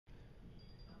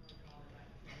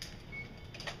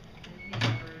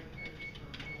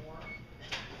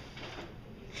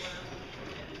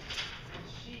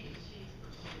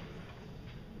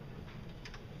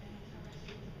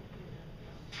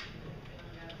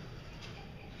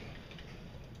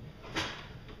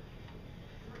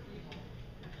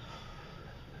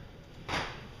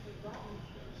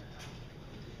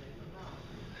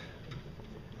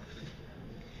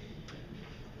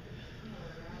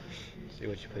See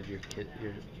what you put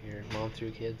your mom through,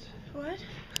 kids? What?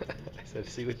 I said,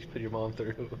 see what you put your mom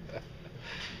through.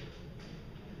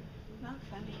 Not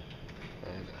funny. I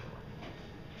know.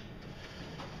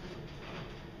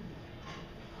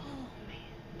 Oh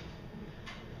man.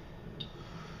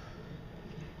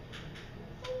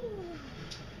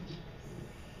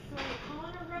 So are you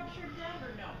calling her ruptured, Deb,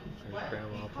 or no? There's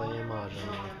Grandma playing mahjong.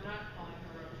 No, I'm not calling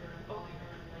her ruptured. I'm calling her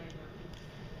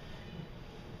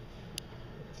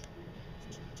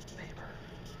in labor.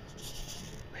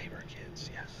 Labor, kids,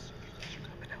 yes. You guys are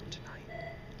coming out tonight.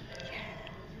 Yeah.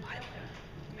 Finally.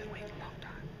 Been waiting a long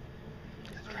time.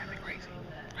 That's driving me crazy.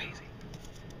 Crazy.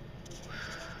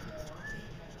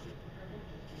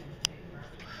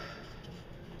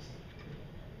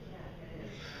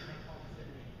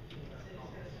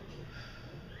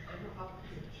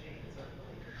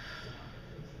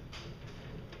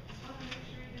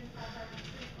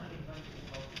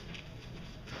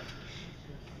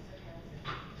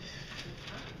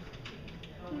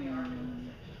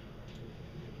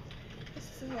 This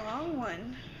is a long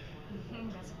one.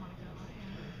 That's one go,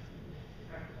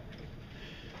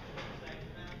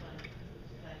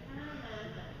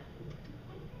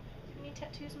 Any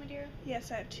tattoos, my dear?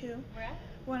 Yes, I have 2. Where at?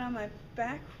 One on my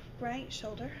back right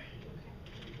shoulder Okay.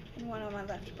 and one on my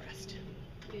left breast.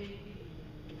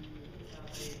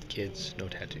 Kids, no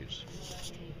tattoos.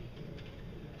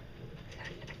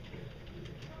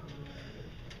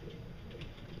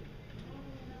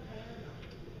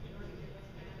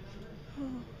 Oh.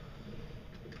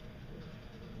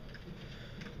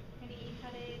 Any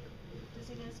headache,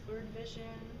 dizziness, blurred vision,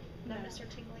 numbness or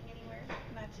tingling anywhere?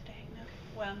 Not today, no.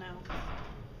 Well, no.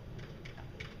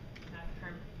 Not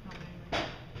her. Not anyway.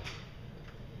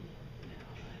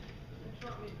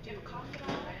 Do you have a cough at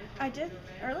all? I did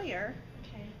earlier.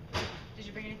 Okay. Did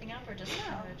you bring anything up or just No,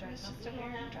 kind of a dry it was cough? just a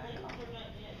weird dry cough.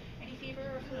 Any fever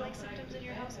or flu-like symptoms in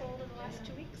your household in the last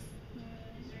 2 weeks?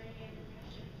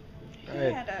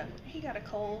 He got a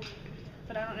cold,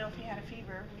 but I don't know if he had a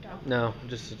fever. We don't. No,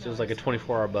 just it was like a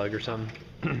 24-hour bug or something.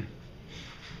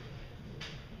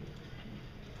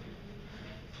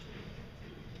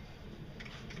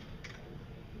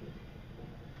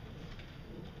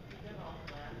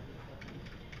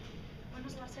 When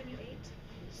was the last time you ate?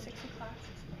 6 o'clock.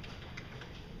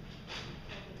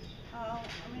 Oh,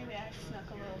 maybe I snuck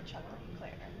a little chocolate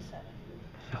eclair at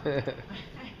 7.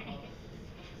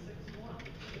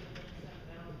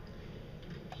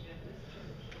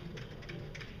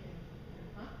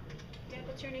 Dad,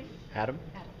 what's your name? Adam?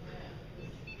 Adam.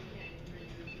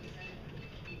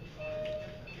 I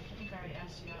think I already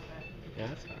asked you that, but Yeah,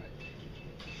 that's alright.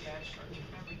 bad short-term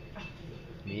memory.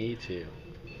 Me too.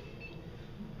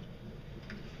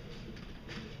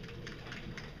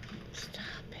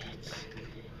 Stop it.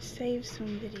 Save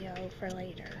some video for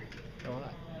later.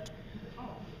 Alright.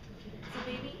 So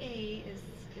baby A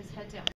is head down.